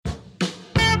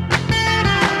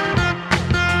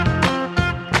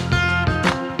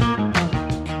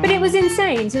was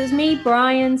insane. So it was me,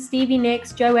 Brian, Stevie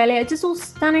Nicks, Joe Elliott, just all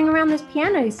standing around this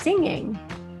piano singing.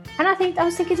 And I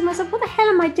was thinking to myself, what the hell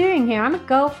am I doing here? I'm a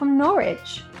girl from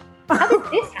Norwich. How did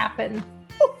this happen?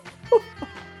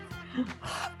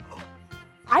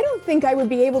 I don't think I would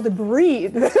be able to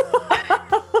breathe.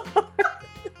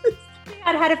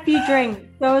 I'd had a few drinks,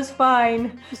 so it was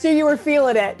fine. So you were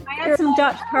feeling it. I had some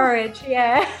Dutch courage,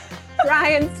 yeah.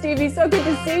 Brian, Stevie, so good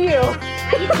to see you.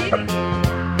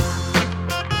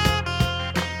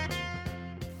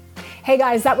 Hey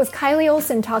guys, that was Kylie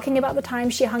Olson talking about the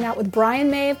time she hung out with Brian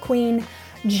May of Queen,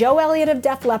 Joe Elliott of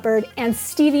Def Leppard, and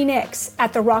Stevie Nicks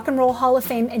at the Rock and Roll Hall of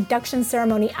Fame induction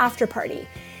ceremony after party.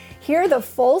 Hear the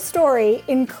full story,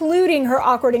 including her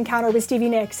awkward encounter with Stevie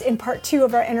Nicks, in part 2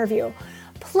 of our interview.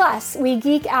 Plus, we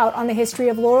geek out on the history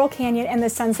of Laurel Canyon and the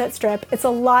Sunset Strip. It's a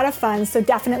lot of fun, so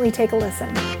definitely take a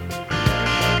listen.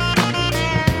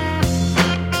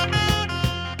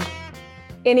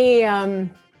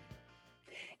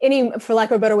 Any, for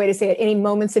lack of a better way to say it, any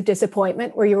moments of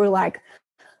disappointment where you were like,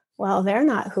 well, they're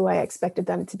not who I expected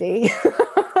them to be.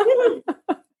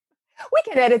 We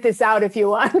can edit this out if you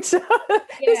want.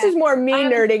 This is more me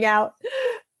nerding out.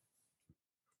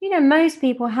 You know, most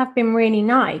people have been really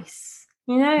nice,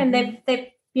 you know, and they've,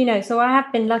 you know, so I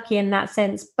have been lucky in that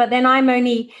sense. But then I'm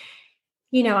only,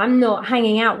 you know, I'm not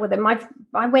hanging out with them.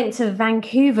 I went to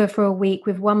Vancouver for a week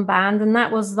with one band, and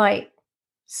that was like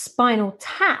Spinal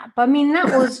Tap. I mean,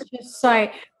 that was just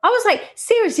like, I was like,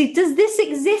 seriously, does this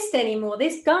exist anymore?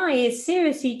 This guy is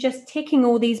seriously just ticking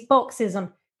all these boxes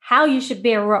on how you should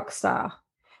be a rock star.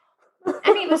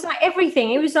 And it was like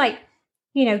everything. It was like,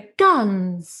 you know,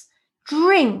 guns,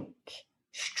 drink,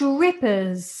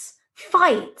 strippers,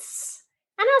 fights.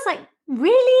 And I was like,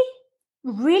 really?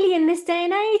 Really in this day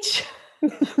and age?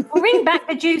 Bring back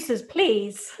the juicers,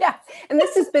 please. Yeah. And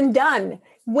this has been done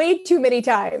way too many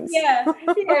times. Yeah,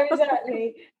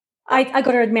 exactly. I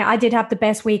got to admit, I did have the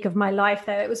best week of my life,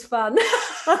 though. It was fun.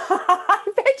 I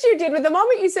bet you did. But the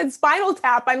moment you said Spinal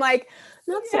Tap, I'm like,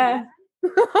 not so bad.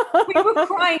 We were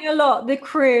crying a lot, the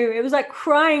crew. It was like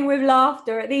crying with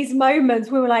laughter at these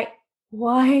moments. We were like,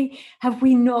 why have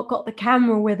we not got the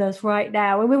camera with us right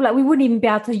now? And we were like, we wouldn't even be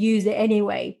able to use it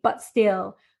anyway. But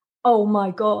still, oh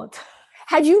my God.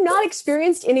 Had you not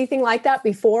experienced anything like that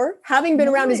before? Having been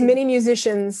around as many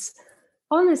musicians?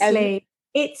 Honestly,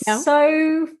 it's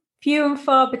so few and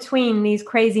far between, these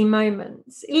crazy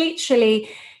moments. Literally,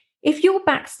 if you're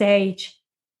backstage,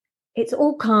 it's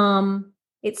all calm.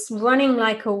 It's running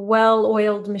like a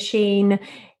well-oiled machine.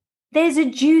 There's a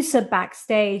juicer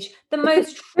backstage. The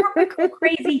most tropical,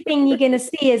 crazy thing you're going to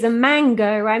see is a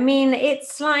mango. I mean,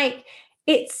 it's like,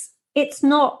 it's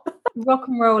not rock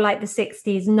and roll like the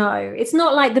 60s. No, it's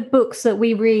not like the books that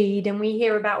we read and we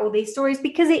hear about all these stories,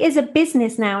 because it is a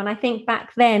business now. And I think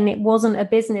back then it wasn't a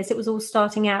business. It was all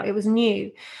starting out. It was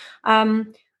new. I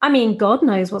mean, God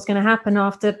knows what's going to happen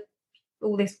after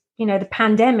all this, you know, the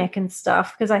pandemic and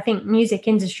stuff, because I think music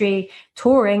industry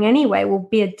touring anyway will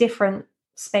be a different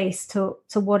space to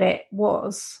what it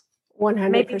was.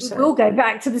 100%. Maybe we'll go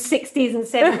back to the 60s and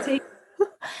 70s.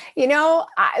 You know,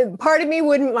 part of me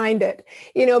wouldn't mind it,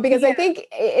 you know, because I think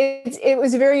it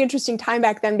was a very interesting time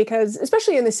back then, because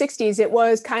especially in the 60s, it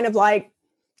was kind of like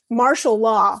martial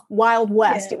law, Wild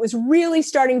West. Yeah. It was really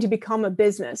starting to become a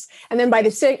business. And then by the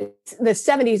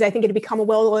 70s, I think it had become a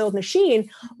well-oiled machine,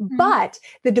 but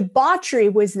the debauchery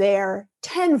was there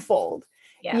tenfold,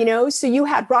 you know, so you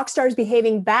had rock stars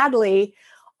behaving badly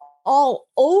all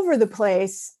over the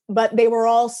place, but they were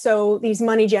also these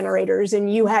money generators.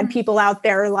 And you had people out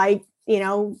there like, you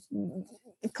know,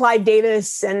 Clive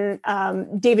Davis and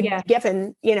David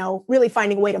Geffen, you know, really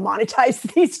finding a way to monetize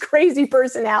these crazy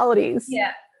personalities.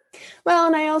 Yeah. Well,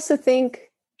 and I also think,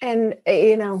 and,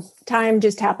 you know, time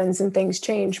just happens and things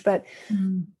change, but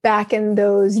back in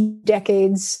those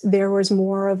decades, there was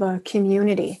more of a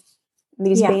community.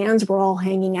 These bands were all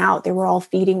hanging out. They were all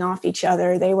feeding off each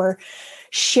other. They were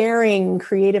sharing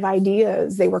creative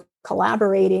ideas. They were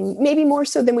collaborating, maybe more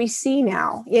so than we see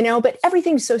now, you know, but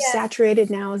everything's so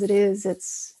saturated now as it is.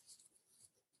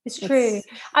 It's true.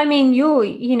 I mean, you're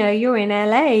in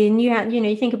LA, and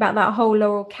you think about that whole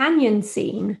Laurel Canyon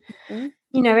scene, you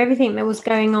know, everything that was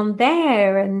going on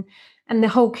there, and the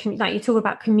whole, like you talk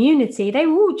about community, they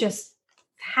were all just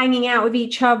hanging out with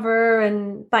each other,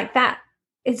 and like that,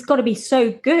 it's got to be so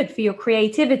good for your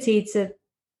creativity to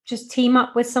just team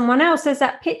up with someone else. There's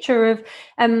that picture of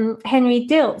Henry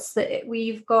Diltz that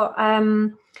we've got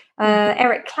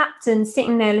Eric Clapton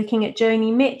sitting there looking at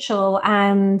Joni Mitchell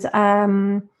and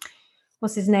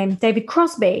what's his name? David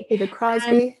Crosby.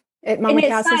 At Mama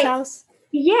Cass's house.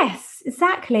 Yes,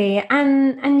 exactly.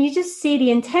 And you just see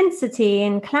the intensity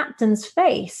in Clapton's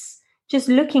face, just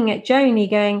looking at Joni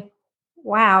going,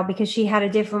 wow, because she had a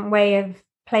different way of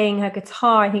playing her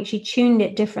guitar. I think she tuned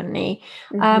it differently.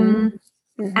 Mm-hmm.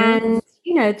 Mm-hmm. And,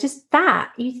 just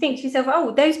that, you think to yourself,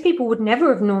 oh, those people would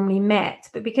never have normally met.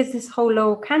 But because this whole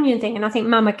Laurel Canyon thing, and I think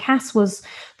Mama Cass was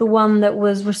the one that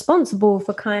was responsible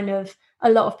for kind of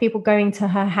a lot of people going to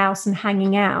her house and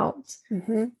hanging out.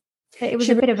 Mm-hmm. It was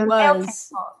She a bit of a really melting was.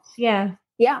 pot. Yeah.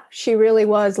 Yeah, she really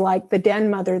was like the den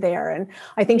mother there. And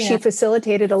I think she Yeah.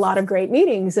 facilitated a lot of great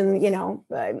meetings. And,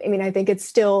 I think it's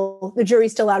still, the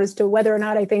jury's still out as to whether or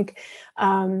not I think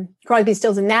Crosby,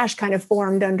 Stills and Nash kind of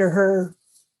formed under her,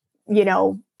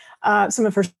 some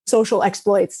of her social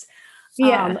exploits.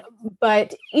 Yeah.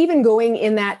 But even going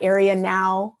in that area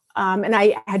now, and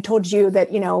I had told you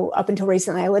that, up until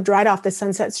recently, I lived right off the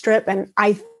Sunset Strip. And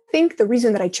I think the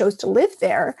reason that I chose to live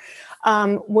there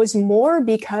was more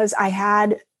because I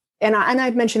had, and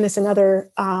I've mentioned this in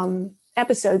other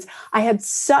episodes, I had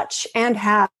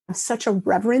have such a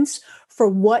reverence for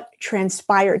what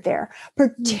transpired there,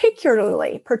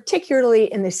 particularly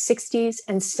in the 60s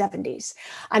and 70s.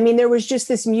 I mean, there was just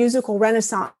this musical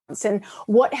renaissance, and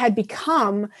what had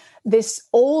become this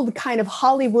old kind of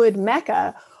Hollywood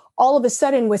Mecca all of a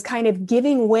sudden was kind of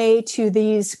giving way to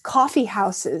these coffee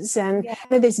houses and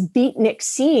this beatnik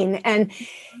scene. And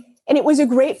it was a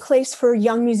great place for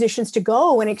young musicians to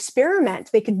go and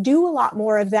experiment. They could do a lot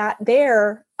more of that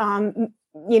there,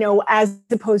 as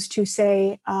opposed to,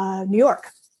 say, New York.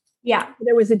 Yeah.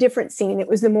 There was a different scene. It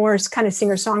was the more kind of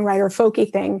singer-songwriter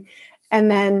folky thing.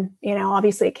 And then,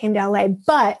 obviously it came to LA.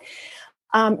 But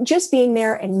just being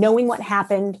there and knowing what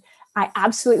happened, I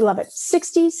absolutely love it.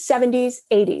 60s, 70s,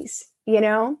 80s,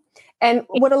 And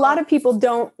what a lot of people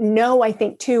don't know, I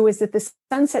think, too, is that the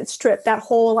Sunset Strip, that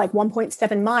whole like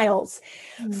 1.7 miles,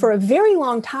 for a very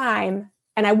long time,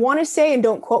 and I want to say, and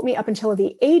don't quote me, up until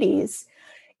the 80s,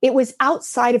 it was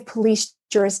outside of police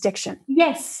jurisdiction.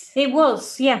 Yes, it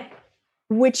was. Yeah.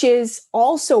 Which is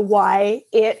also why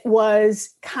it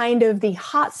was kind of the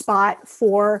hotspot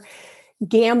for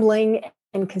gambling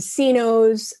and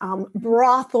casinos,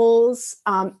 brothels,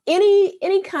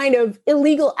 any kind of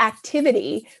illegal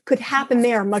activity could happen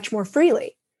there much more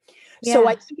freely. Yeah. So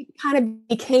I think it kind of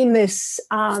became this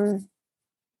kind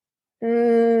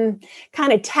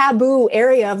of taboo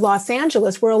area of Los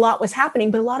Angeles where a lot was happening,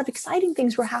 but a lot of exciting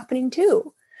things were happening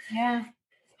too. Yeah.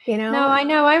 No, I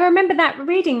know. I remember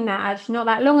reading that actually not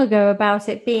that long ago about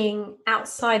it being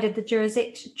outside of the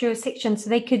jurisdiction. So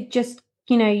they could just,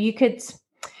 you could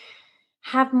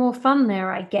have more fun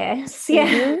there, I guess. Yeah.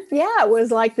 Mm-hmm. Yeah, it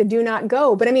was like the do not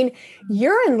go. But I mean,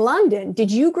 you're in London. Did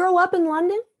you grow up in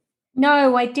London?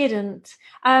 No, I didn't.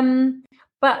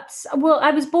 But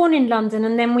I was born in London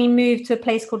and then we moved to a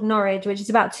place called Norwich, which is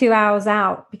about 2 hours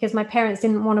out because my parents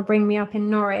didn't want to bring me up in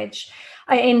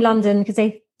in London because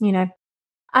they,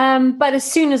 but as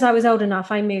soon as I was old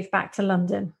enough, I moved back to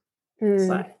London.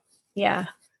 So, yeah.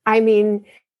 I mean,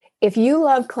 if you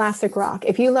love classic rock,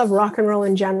 if you love rock and roll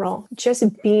in general, just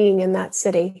being in that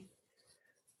city,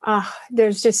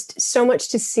 there's just so much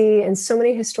to see and so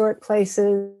many historic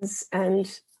places.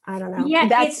 And I don't know. Yeah,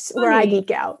 that's where I geek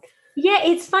out. Yeah,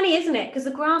 it's funny, isn't it? Because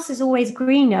the grass is always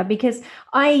greener because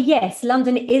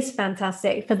London is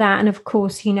fantastic for that. And of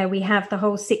course, we have the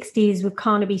whole 60s with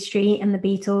Carnaby Street and the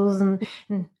Beatles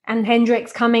and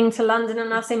Hendrix coming to London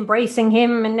and us embracing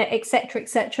him and et cetera, et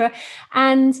cetera.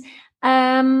 And,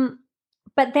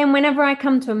 but then whenever I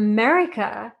come to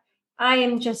America, I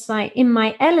am just like in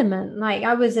my element. Like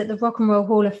I was at the Rock and Roll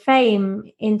Hall of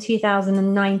Fame in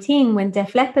 2019 when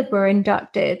Def Leppard were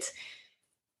inducted.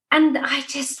 And I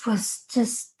just was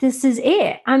this is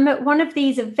it. I'm at one of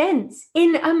these events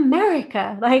in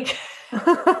America. Like,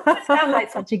 I sound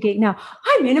like such a geek now.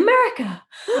 I'm in America.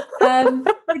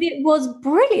 But it was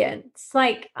brilliant.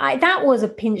 Like, that was a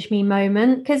pinch me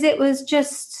moment because it was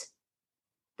just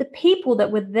the people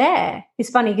that were there. It's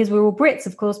funny because we're all Brits,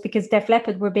 of course, because Def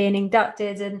Leppard were being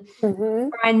inducted and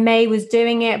Brian May was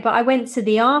doing it. But I went to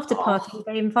the after party.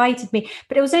 They invited me,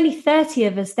 but it was only 30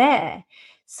 of us there.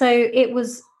 So it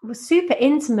was super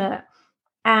intimate.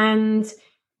 And,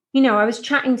 I was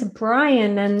chatting to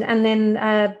Brian and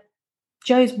then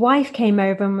Joe's wife came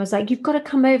over and was like, you've got to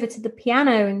come over to the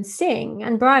piano and sing.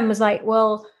 And Brian was like,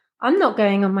 well, I'm not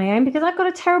going on my own because I've got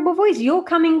a terrible voice. You're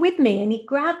coming with me. And he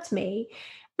grabbed me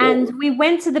and we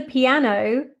went to the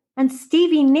piano and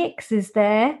Stevie Nicks is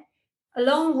there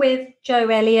along with Joe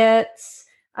Elliott.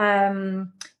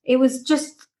 It was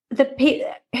just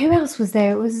who else was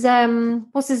there? It was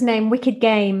what's his name? Wicked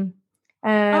Game.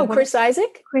 Chris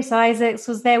Isaak? Chris Isaacs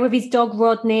was there with his dog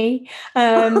Rodney.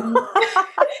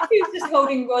 He was just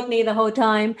holding Rodney the whole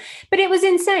time. But it was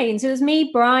insane. So it was me,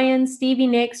 Brian, Stevie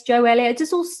Nicks, Joe Elliott,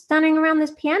 just all standing around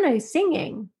this piano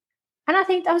singing. And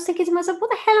I was thinking to myself, what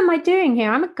the hell am I doing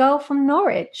here? I'm a girl from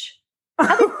Norwich.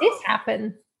 How did this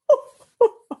happen?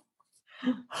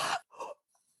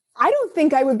 I don't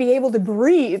think I would be able to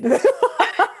breathe.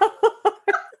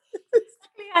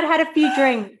 I'd had a few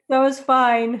drinks, so it was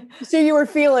fine. So you were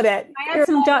feeling it. I had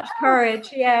some Dutch courage,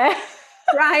 yeah.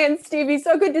 Ryan, Stevie,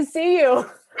 so good to see you.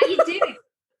 How you doing?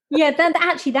 Yeah,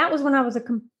 that was when I was a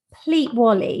complete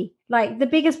Wally, like the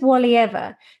biggest Wally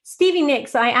ever. Stevie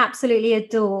Nicks, I absolutely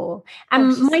adore.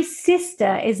 And my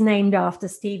sister is named after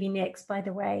Stevie Nicks, by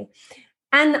the way.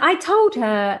 And I told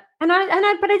her, but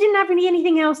I didn't have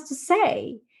anything else to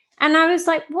say. And I was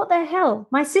like, what the hell?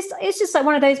 My sister, it's just like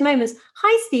one of those moments.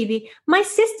 Hi, Stevie, my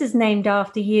sister's named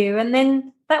after you. And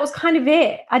then that was kind of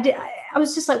it. I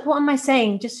was just like, what am I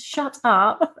saying? Just shut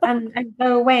up and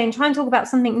go away and try and talk about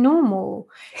something normal.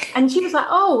 And she was like,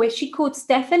 oh, is she called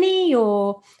Stephanie?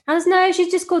 Or I was, no,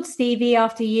 she's just called Stevie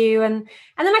after you. And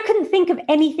then I couldn't think of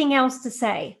anything else to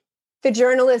say. The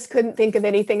journalist couldn't think of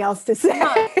anything else to say.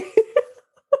 No.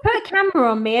 Put a camera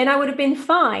on me and I would have been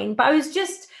fine. But I was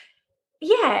just...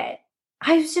 yeah,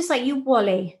 I was just like, you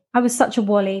Wally. I was such a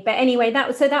Wally. But anyway,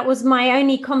 that was my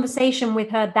only conversation with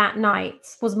her that night,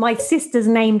 was my sister's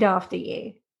named after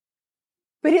you.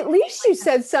 But at least you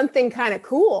said something kind of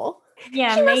cool.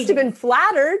 Yeah, she must have been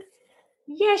flattered.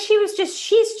 Yeah, she's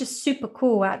just super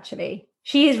cool, actually.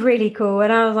 She is really cool.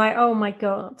 And I was like, oh my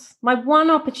God, my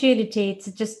one opportunity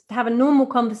to just have a normal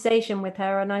conversation with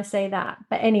her. And I say that.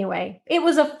 But anyway, it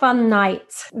was a fun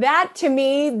night. That to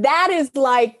me, that is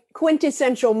like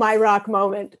quintessential My Rock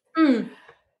moment.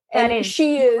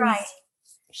 She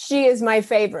is my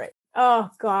favorite. Oh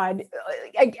God.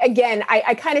 Again,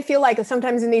 I kind of feel like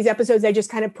sometimes in these episodes, I just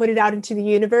kind of put it out into the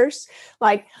universe.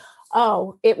 Like,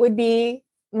 oh, it would be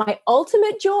my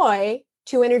ultimate joy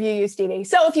to interview you, Stevie.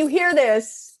 So if you hear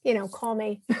this, call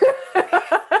me.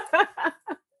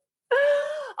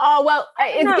 Oh, well,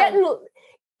 it's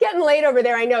getting late over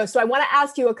there, I know. So I want to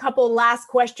ask you a couple last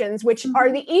questions, which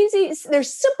are the easiest. They're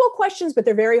simple questions, but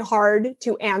they're very hard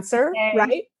to answer, okay.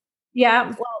 Right? Yeah.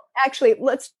 Well, actually,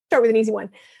 let's start with an easy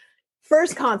one.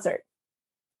 First concert.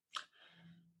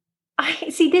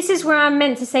 See, this is where I'm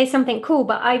meant to say something cool,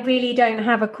 but I really don't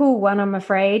have a cool one, I'm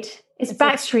afraid. It's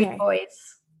Backstreet Boys.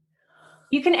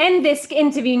 You can end this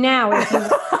interview now if you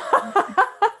want.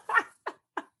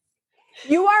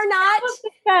 You are not. I was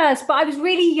the first, but I was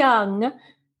really young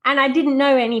and I didn't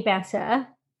know any better.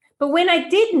 But when I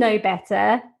did know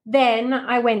better, then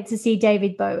I went to see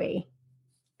David Bowie.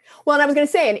 Well, and I was going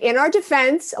to say, in our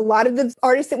defense, a lot of the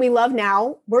artists that we love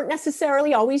now weren't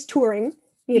necessarily always touring,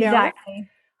 Exactly.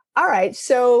 All right.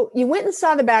 So you went and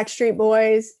saw the Backstreet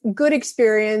Boys, good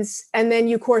experience. And then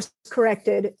you course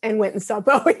corrected and went and saw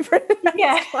Bowie for the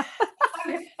next one.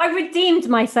 I redeemed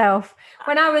myself.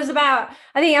 When I was about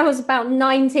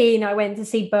 19, I went to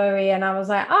see Bowie and I was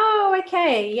like, oh,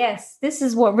 okay. Yes, this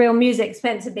is what real music's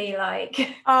meant to be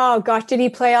like. Oh gosh. Did he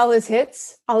play all his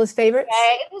hits, all his favorites?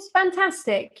 Yeah, it was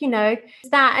fantastic.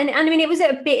 That. And I mean, it was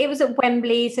at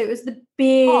Wembley. So it was the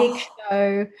big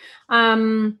show.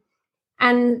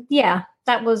 And yeah,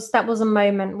 that was a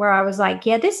moment where I was like,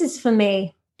 yeah, this is for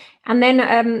me. And then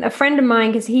a friend of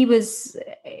mine, because he was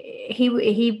at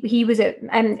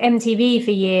MTV for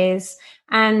years,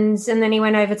 and then he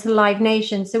went over to Live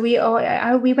Nation. So we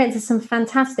went to some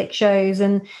fantastic shows,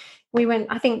 and we went,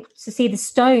 I think, to see the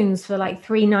Stones for like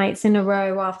 3 nights in a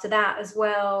row after that as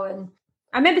well. And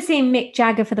I remember seeing Mick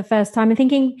Jagger for the first time and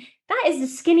thinking, that is the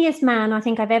skinniest man I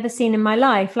think I've ever seen in my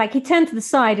life. Like, he turned to the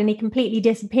side and he completely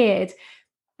disappeared.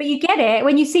 But you get it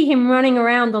when you see him running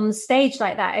around on the stage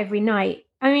like that every night.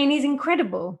 I mean, he's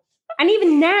incredible. And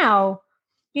even now,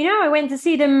 I went to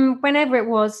see them whenever it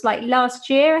was, like last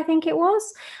year, I think it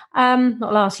was.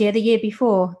 Not last year, the year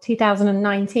before,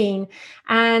 2019.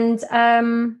 And,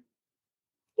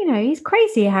 he's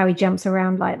crazy how he jumps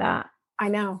around like that. I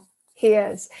know. He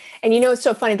is. And it's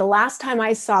so funny. The last time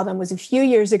I saw them was a few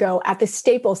years ago at the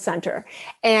Staples Center.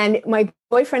 And my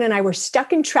boyfriend and I were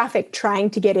stuck in traffic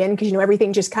trying to get in because,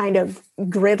 everything just kind of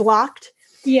gridlocked.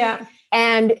 Yeah.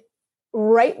 And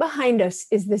right behind us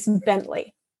is this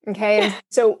Bentley. Okay. And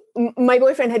so my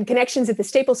boyfriend had connections at the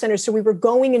Staples Center. So we were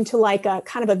going into like a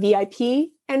kind of a VIP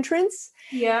entrance.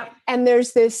 Yeah. And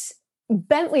there's this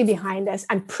Bentley behind us.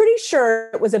 I'm pretty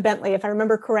sure it was a Bentley, if I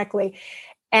remember correctly.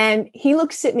 And he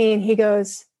looks at me and he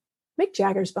goes, Mick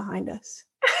Jagger's behind us.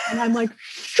 And I'm like,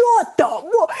 shut up,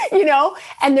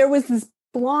 and there was this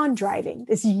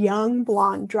young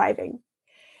blonde driving.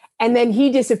 And then he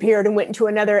disappeared and went into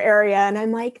another area. And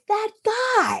I'm like, that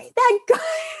guy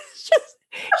is just,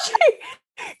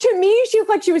 to me, she looked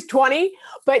like she was 20,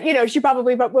 but she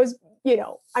probably was,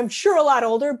 I'm sure a lot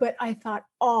older, but I thought,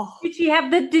 oh. Did she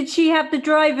have the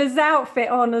driver's outfit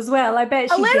on as well? I bet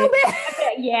she a little did.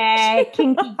 bit. Yeah,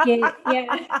 kinky kid.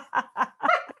 Yeah.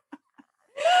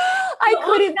 I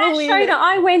couldn't believe that show it. that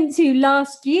I went to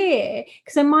last year,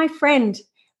 because my friend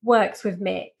works with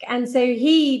Mick, and so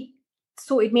he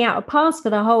sorted me out a pass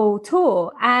for the whole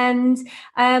tour, and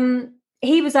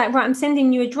he was like, right, I'm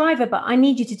sending you a driver, but I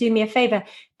need you to do me a favor.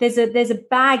 There's a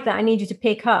bag that I need you to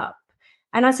pick up.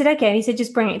 And I said, okay. And he said,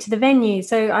 just bring it to the venue.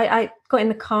 So I got in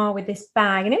the car with this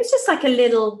bag, and it was just like a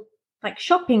little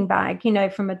shopping bag,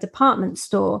 from a department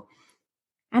store.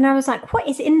 And I was like, what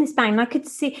is in this bag? And I could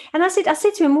see, and I said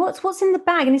to him, what's in the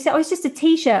bag? And he said, oh, it's just a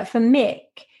t-shirt for Mick.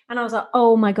 And I was like,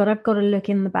 oh my God, I've got to look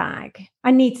in the bag.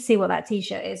 I need to see what that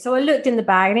t-shirt is. So I looked in the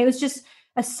bag, and it was just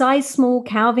a size small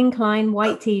Calvin Klein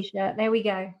white t-shirt. There we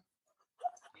go.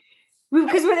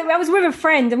 Because I was with a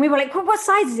friend, and we were like, what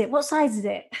size is it? What size is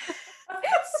it?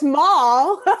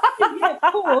 Small. Yeah,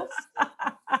 of course.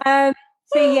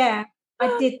 So yeah,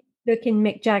 I did look in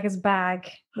Mick Jagger's bag,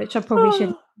 which I probably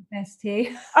should confess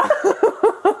to.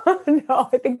 No,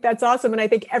 I think that's awesome. And I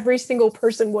think every single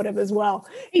person would have as well.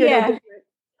 Yeah.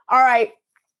 All right.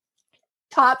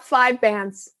 Top 5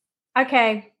 bands.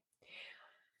 Okay.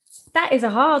 That is a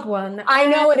hard one. I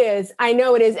know it is.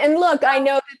 And look, I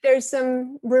know that there's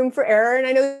some room for error. And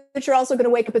I know that you're also going to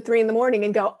wake up at 3 a.m.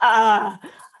 and go, I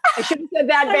should have said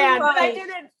that band, but I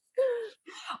didn't.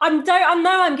 I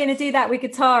know I'm going to do that with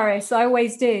guitarists. I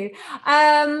always do.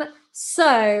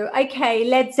 So, okay,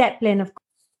 Led Zeppelin, of course,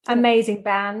 amazing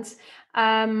band.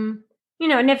 I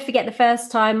never forget the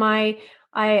first time I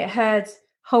heard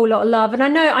Whole Lot of Love, and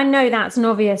I know that's an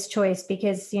obvious choice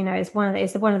because it's one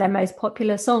of their most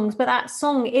popular songs. But that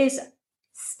song is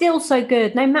still so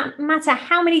good. No matter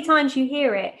how many times you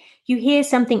hear it, you hear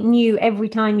something new every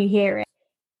time you hear it.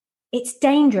 It's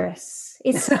dangerous.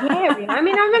 It's scary. I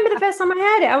remember the first time I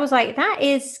heard it, I was like, that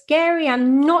is scary.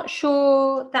 I'm not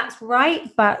sure that's right,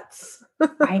 but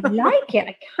I like it.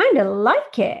 I kind of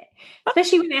like it.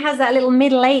 Especially when it has that little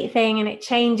middle 8 thing and it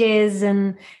changes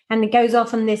and it goes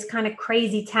off on this kind of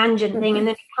crazy tangent thing. And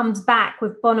then it comes back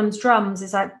with Bonham's drums.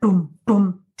 It's like, boom,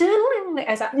 boom.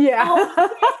 It's like, yeah.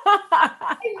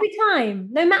 Every time,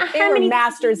 no matter how many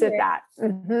masters at that.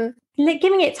 Mm-hmm.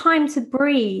 Giving it time to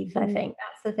breathe, I think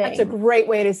that's the thing. That's a great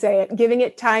way to say it. Giving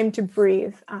it time to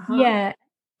breathe. Uh-huh. Yeah.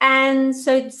 And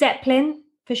so Zeppelin,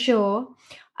 for sure.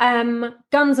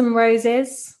 Guns N'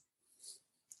 Roses.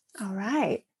 All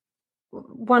right.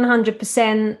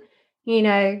 100%,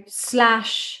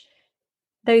 Slash,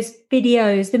 those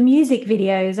videos, the music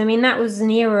videos. That was an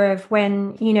era of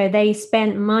when, they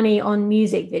spent money on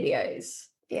music videos.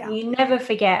 Yeah. You never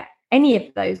forget any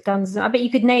of those Guns. I bet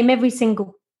you could name every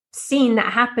single scene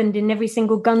that happened in every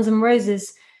single Guns N'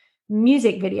 Roses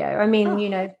music video.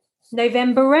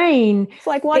 November Rain. It's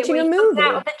like watching a movie.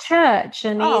 Out of the church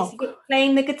and he's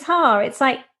playing the guitar. It's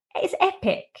like, it's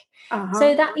epic. Uh-huh.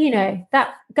 So that,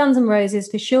 that Guns N' Roses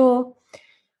for sure.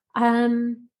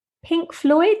 Pink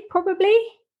Floyd, probably.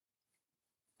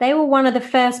 They were one of the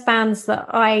first bands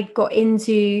that I got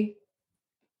into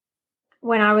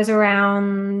when I was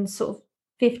around sort of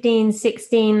 15,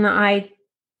 16, that I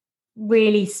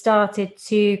really started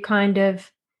to kind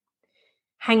of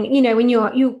hang, when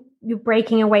you're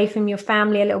breaking away from your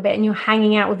family a little bit and you're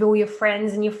hanging out with all your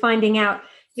friends and you're finding out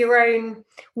your own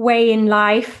way in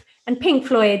life. And Pink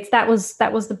Floyd, that was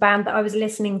the band that I was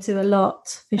listening to a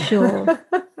lot, for sure.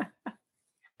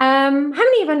 How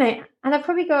many have I know? And I've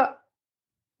probably got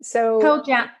Pearl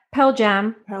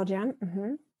Jam.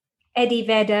 Mm-hmm. Eddie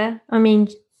Vedder.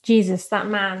 Jesus, that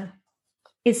man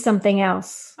is something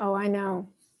else. Oh, I know.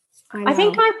 I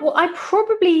think I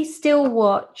probably still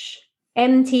watch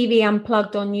MTV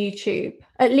Unplugged on YouTube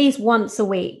at least once a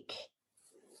week.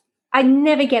 I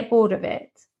never get bored of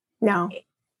it. No.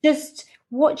 Just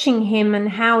watching him and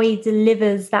how he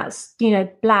delivers that,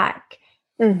 black.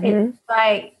 Mm-hmm. It's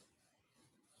like,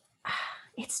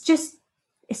 it's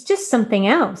just something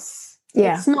else.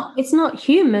 Yeah. It's not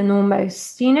human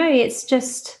almost, it's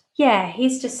just,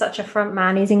 he's just such a front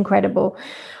man. He's incredible.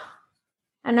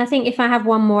 And I think if I have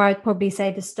one more, I'd probably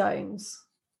say the Stones.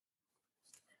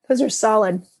 Those are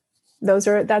solid.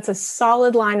 That's a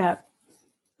solid lineup.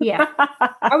 Yeah.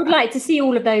 I would like to see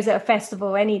all of those at a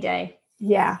festival any day.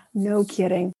 Yeah, no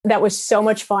kidding. That was so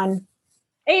much fun.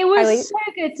 It was so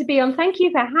good to be on. Thank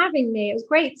you for having me. It was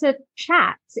great to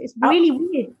chat. It's really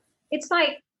weird. It's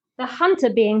like the hunter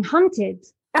being hunted.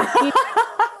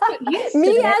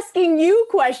 Me asking you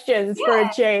questions for a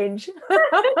change.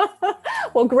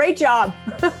 Well, great job.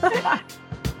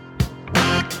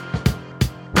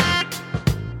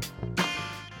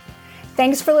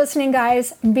 Thanks for listening,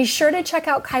 guys. Be sure to check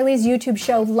out Kylie's YouTube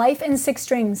show, Life in Six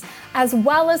Strings, as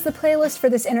well as the playlist for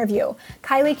this interview.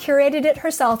 Kylie curated it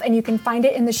herself, and you can find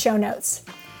it in the show notes.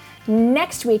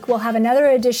 Next week, we'll have another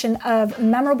edition of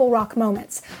Memorable Rock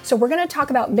Moments. So we're going to talk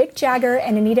about Mick Jagger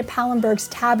and Anita Pallenberg's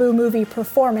Taboo movie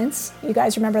Performance. You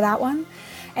guys remember that one?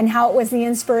 And how it was the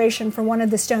inspiration for one of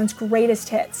the Stones' greatest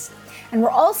hits. And we're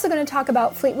also going to talk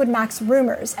about Fleetwood Mac's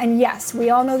Rumors. And yes, we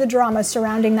all know the drama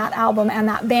surrounding that album and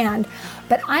that band,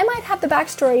 but I might have the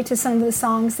backstory to some of the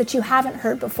songs that you haven't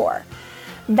heard before.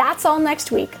 That's all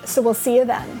next week, so we'll see you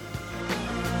then.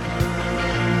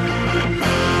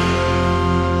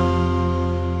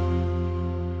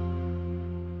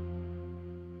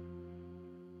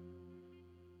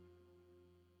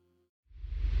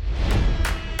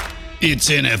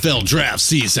 It's NFL draft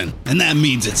season, and that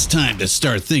means it's time to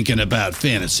start thinking about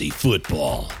fantasy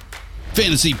football.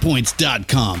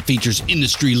 FantasyPoints.com features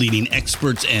industry-leading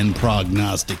experts and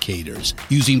prognosticators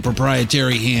using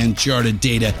proprietary hand-charted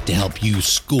data to help you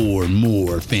score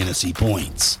more fantasy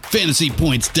points.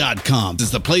 FantasyPoints.com is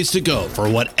the place to go for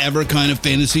whatever kind of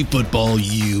fantasy football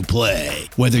you play.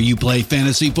 Whether you play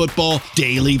fantasy football,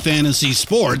 daily fantasy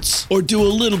sports, or do a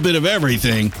little bit of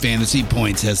everything, Fantasy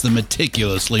Points has the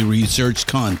meticulously researched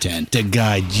content to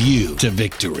guide you to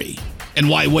victory. And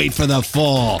why wait for the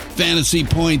fall? Fantasy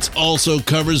Points also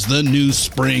covers the new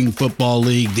spring football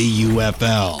league, the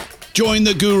UFL. Join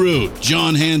the guru,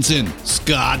 John Hansen,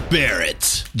 Scott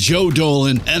Barrett, Joe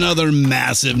Dolan, and other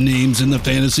massive names in the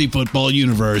fantasy football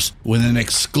universe with an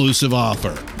exclusive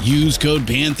offer. Use code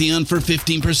Pantheon for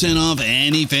 15% off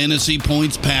any Fantasy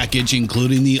Points package,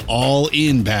 including the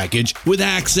all-in package, with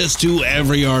access to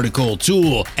every article,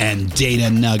 tool, and data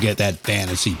nugget that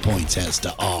Fantasy Points has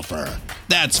to offer.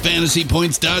 That's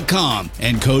FantasyPoints.com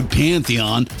and code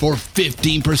Pantheon for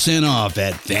 15% off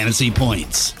at Fantasy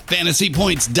Points.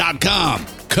 FantasyPoints.com,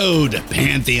 code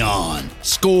Pantheon.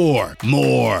 Score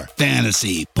more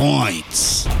fantasy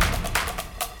points.